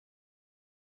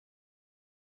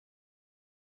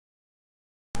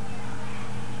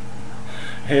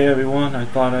Hey everyone, I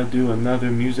thought I'd do another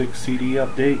music CD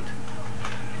update.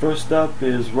 First up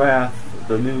is Wrath,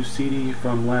 the new CD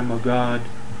from Lamb of God.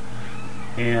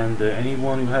 And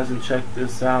anyone who hasn't checked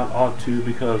this out ought to,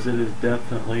 because it is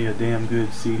definitely a damn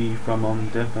good CD from them.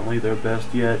 Definitely their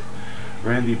best yet.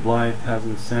 Randy Blythe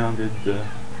hasn't sounded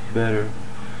better.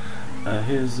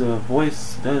 His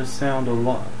voice does sound a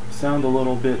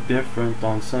little bit different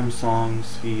on some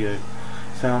songs. He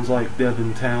sounds like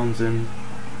Devin Townsend,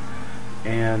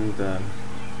 and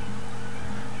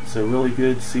it's a really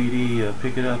good CD.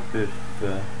 Pick it up if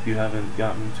you haven't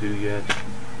gotten to yet.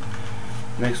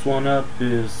 Next one up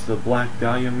is the Black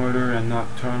Dahlia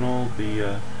Murder-Nocturnal,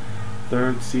 the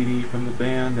third CD from the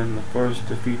band, and the first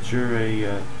to feature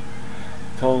a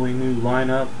totally new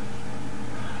lineup.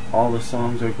 All the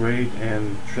songs are great,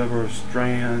 and Trevor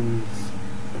Strands,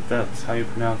 if that's how you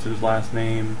pronounce his last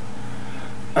name,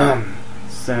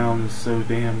 sounds so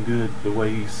damn good the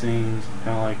way he sings,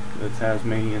 kind of like the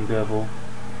Tasmanian Devil.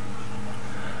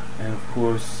 And of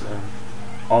course,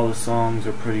 all the songs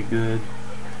are pretty good.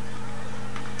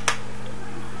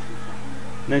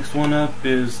 Next one up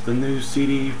is the new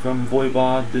CD from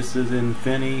Voivod. This is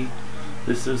Infini.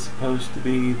 This is supposed to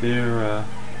be their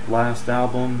last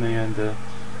album, and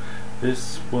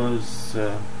this was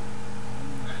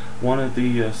one of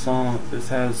the songs. This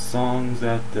has songs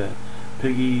that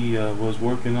Piggy was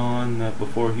working on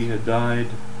before he had died.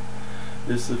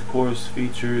 This of course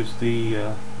features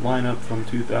the lineup from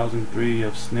 2003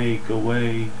 of Snake,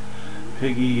 Away,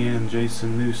 Piggy, and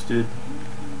Jason Newsted.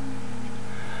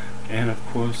 And of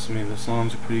course, I mean, the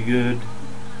songs are pretty good,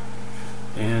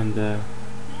 and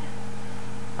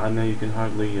I know you can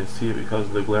hardly see it because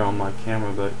of the glare on my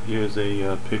camera, but here's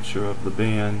a picture of the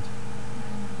band.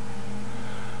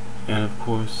 And of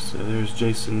course, there's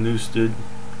Jason Newsted.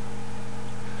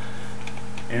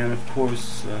 And of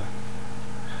course,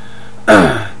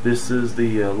 this is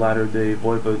the latter day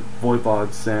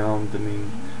Voivod sound. I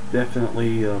mean,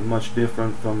 definitely much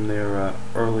different from their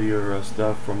earlier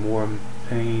stuff, from War and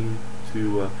Pain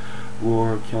to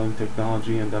War, Killing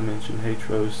Technology, and Dimension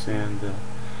Hatros, and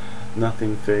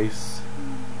Nothing Face.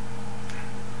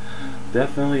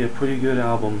 Definitely a pretty good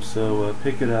album, so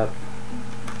pick it up.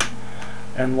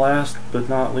 And last but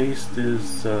not least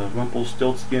is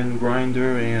Rumpilstiltskin,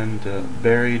 Grinder, and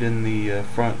Buried in the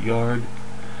Front Yard.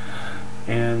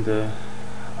 And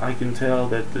I can tell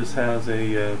that this has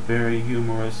a very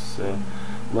humorous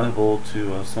level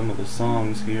to some of the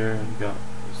songs here. We've got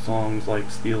songs like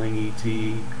Stealing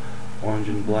E.T., Orange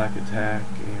and Black Attack,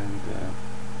 and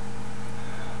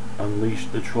Unleash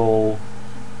the Troll.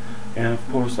 And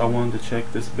of course, I wanted to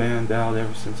check this band out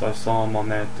ever since I saw them on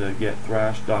that Get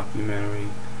Thrashed documentary.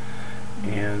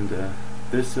 And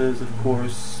this is of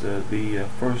course the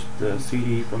first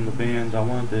CD from the band. I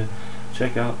wanted to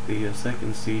check out the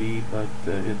second CD, but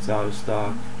it's out of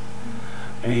stock.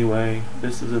 Anyway,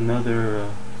 this is another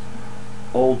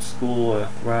old school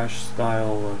thrash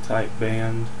style type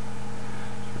band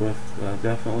with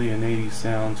definitely an 80s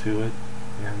sound to it,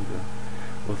 and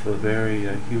with a very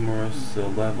humorous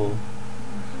level.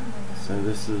 So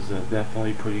this is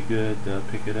definitely pretty good.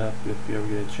 Pick it up if you ever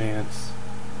get a chance.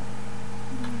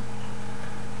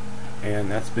 And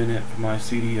that's been it for my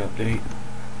CD update.